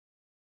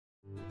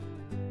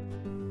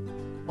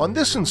On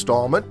this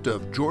installment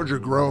of Georgia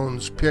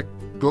Grown's Pick,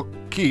 Cook,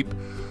 Keep,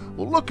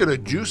 we'll look at a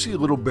juicy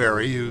little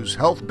berry whose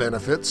health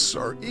benefits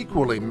are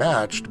equally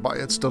matched by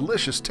its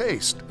delicious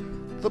taste,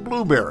 the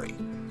blueberry.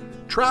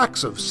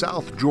 Tracts of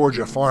South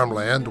Georgia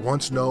farmland,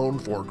 once known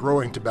for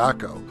growing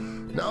tobacco,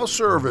 now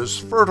serve as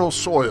fertile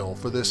soil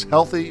for this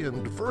healthy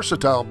and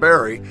versatile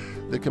berry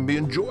that can be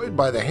enjoyed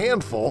by the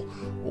handful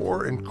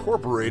or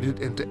incorporated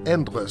into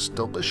endless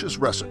delicious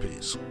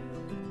recipes.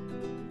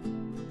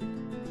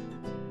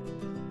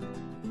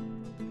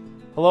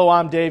 Hello,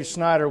 I'm Dave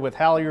Snyder with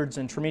Halyards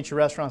and Tremici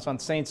Restaurants on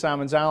St.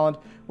 Simons Island.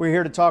 We're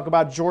here to talk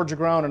about Georgia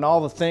Grown and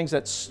all the things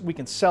that we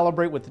can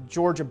celebrate with the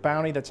Georgia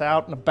bounty that's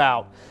out and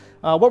about.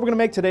 What we're going to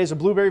make today is a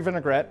blueberry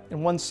vinaigrette,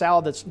 and one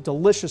salad that's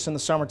delicious in the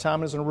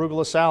summertime is an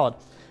arugula salad.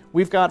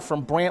 We've got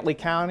from Brantley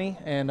County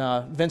and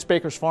Vince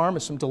Baker's farm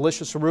is some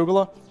delicious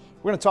arugula.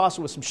 We're going to toss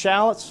it with some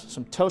shallots,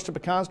 some toasted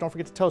pecans, don't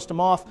forget to toast them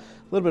off, a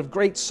little bit of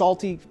great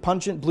salty,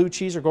 pungent blue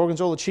cheese or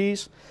gorgonzola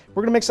cheese.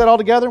 We're going to mix that all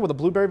together with a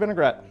blueberry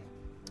vinaigrette.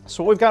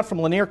 So what we've got from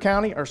Lanier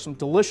County are some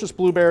delicious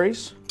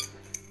blueberries.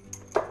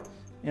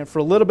 And for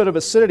a little bit of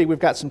acidity, we've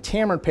got some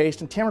tamarind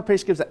paste, and tamarind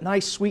paste gives that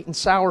nice sweet and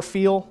sour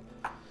feel.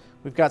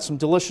 We've got some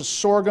delicious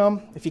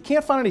sorghum. If you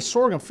can't find any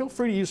sorghum, feel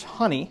free to use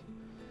honey.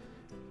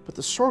 But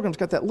the sorghum's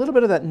got that little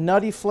bit of that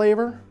nutty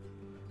flavor,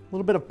 a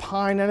little bit of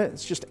pine in it.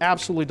 It's just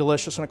absolutely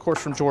delicious, and of course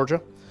from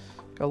Georgia.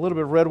 Got a little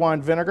bit of red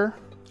wine vinegar,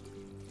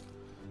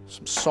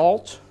 some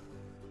salt,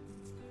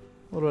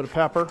 a little bit of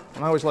pepper,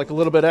 and I always like a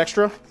little bit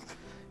extra.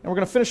 And we're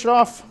going to finish it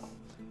off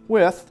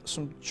with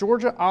some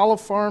Georgia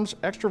Olive Farms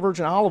extra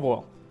virgin olive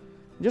oil.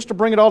 And just to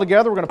bring it all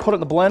together, we're going to put it in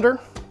the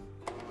blender.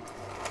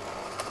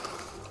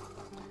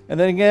 And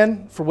then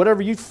again, for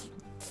whatever you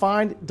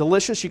find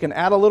delicious, you can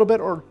add a little bit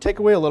or take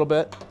away a little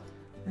bit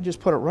and just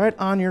put it right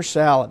on your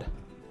salad.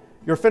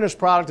 Your finished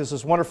product is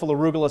this wonderful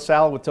arugula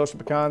salad with toasted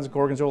pecans,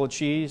 gorgonzola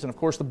cheese, and of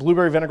course the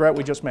blueberry vinaigrette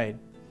we just made.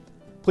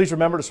 Please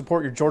remember to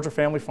support your Georgia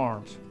family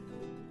farms.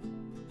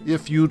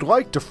 If you'd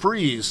like to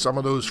freeze some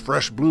of those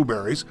fresh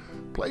blueberries,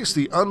 place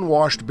the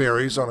unwashed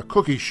berries on a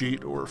cookie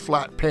sheet or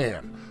flat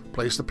pan.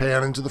 Place the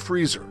pan into the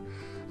freezer.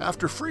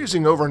 After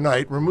freezing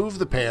overnight, remove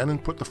the pan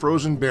and put the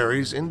frozen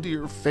berries into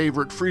your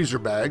favorite freezer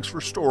bags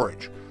for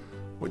storage.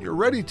 When you're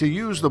ready to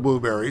use the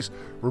blueberries,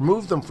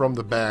 remove them from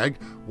the bag,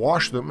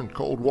 wash them in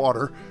cold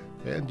water,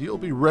 and you'll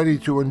be ready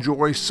to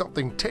enjoy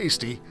something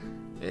tasty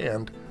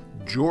and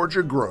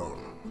Georgia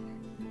grown.